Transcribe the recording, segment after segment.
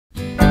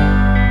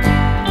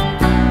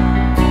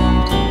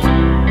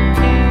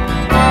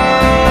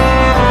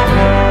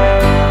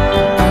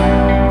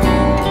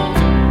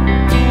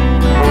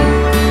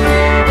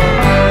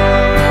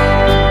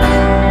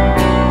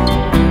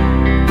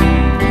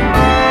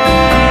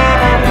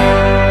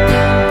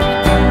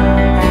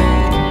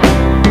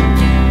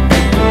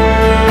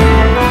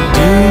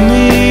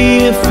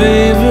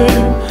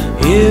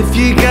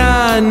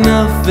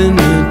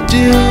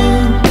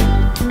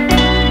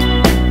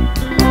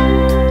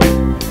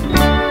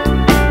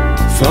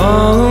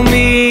Follow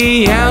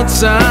me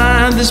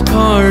outside, this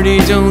party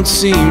don't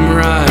seem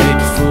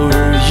right for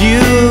you.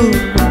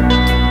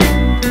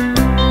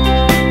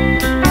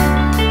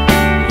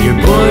 Your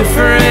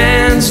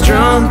boyfriend's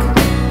drunk,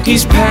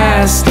 he's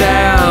passed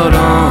out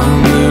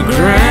on the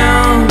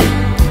ground.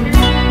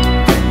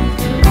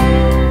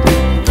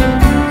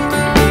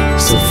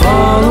 So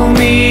follow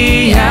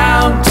me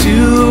out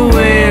to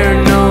where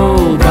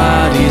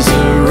nobody's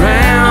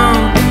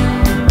around.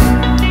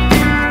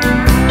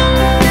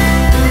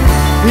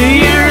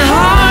 Your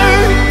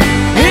heart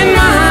and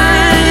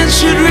mine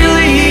should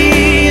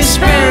really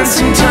spend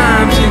some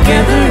time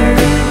together.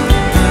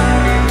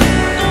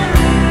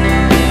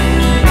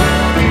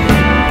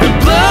 The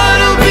blood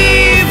will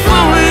be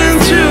flowing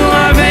through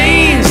our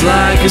veins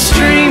like a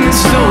stream in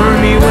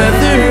stormy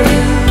weather.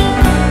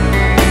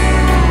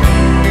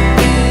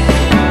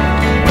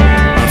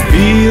 I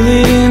feel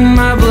it in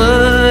my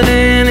blood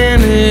and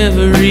in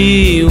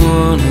every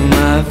one of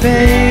my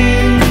veins.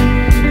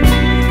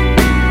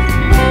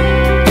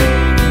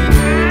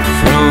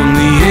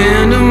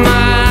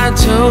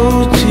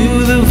 Toe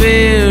to the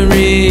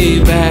very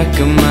back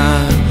of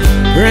my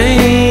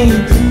brain.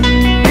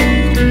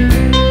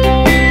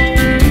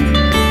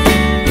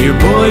 Your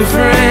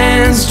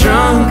boyfriend's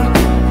drunk,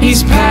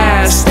 he's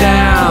passed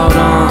out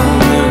on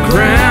the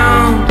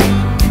ground.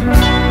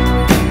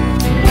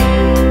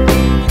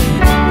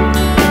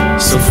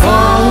 So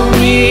follow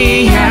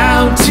me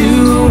out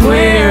to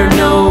where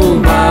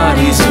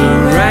nobody's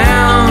around.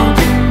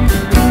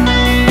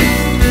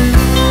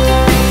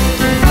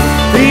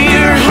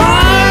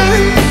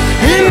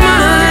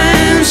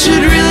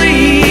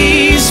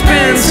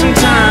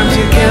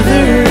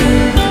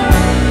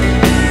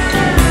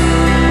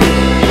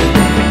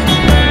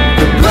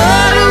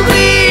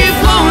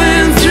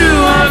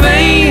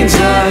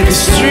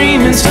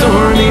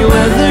 Stormy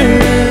weather.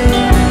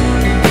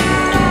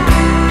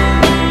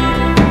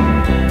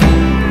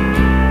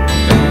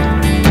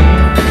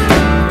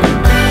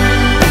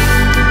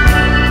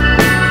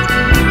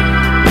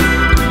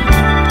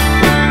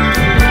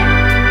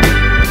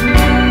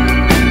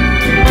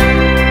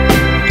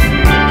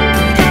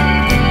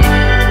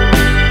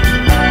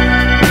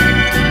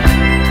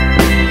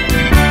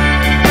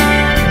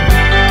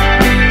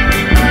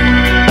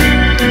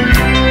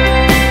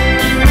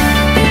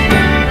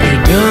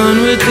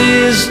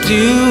 This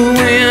doing,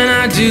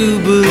 I do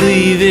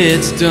believe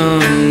it's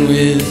done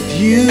with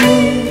you.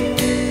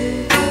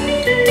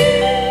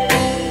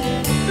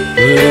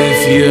 But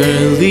if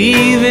you're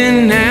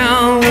leaving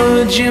now,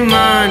 would you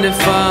mind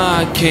if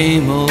I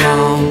came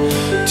along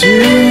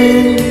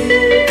too?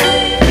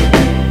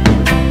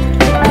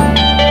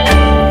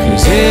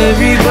 'Cause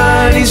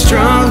everybody's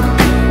drunk,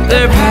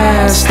 they're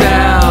passed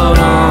out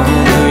on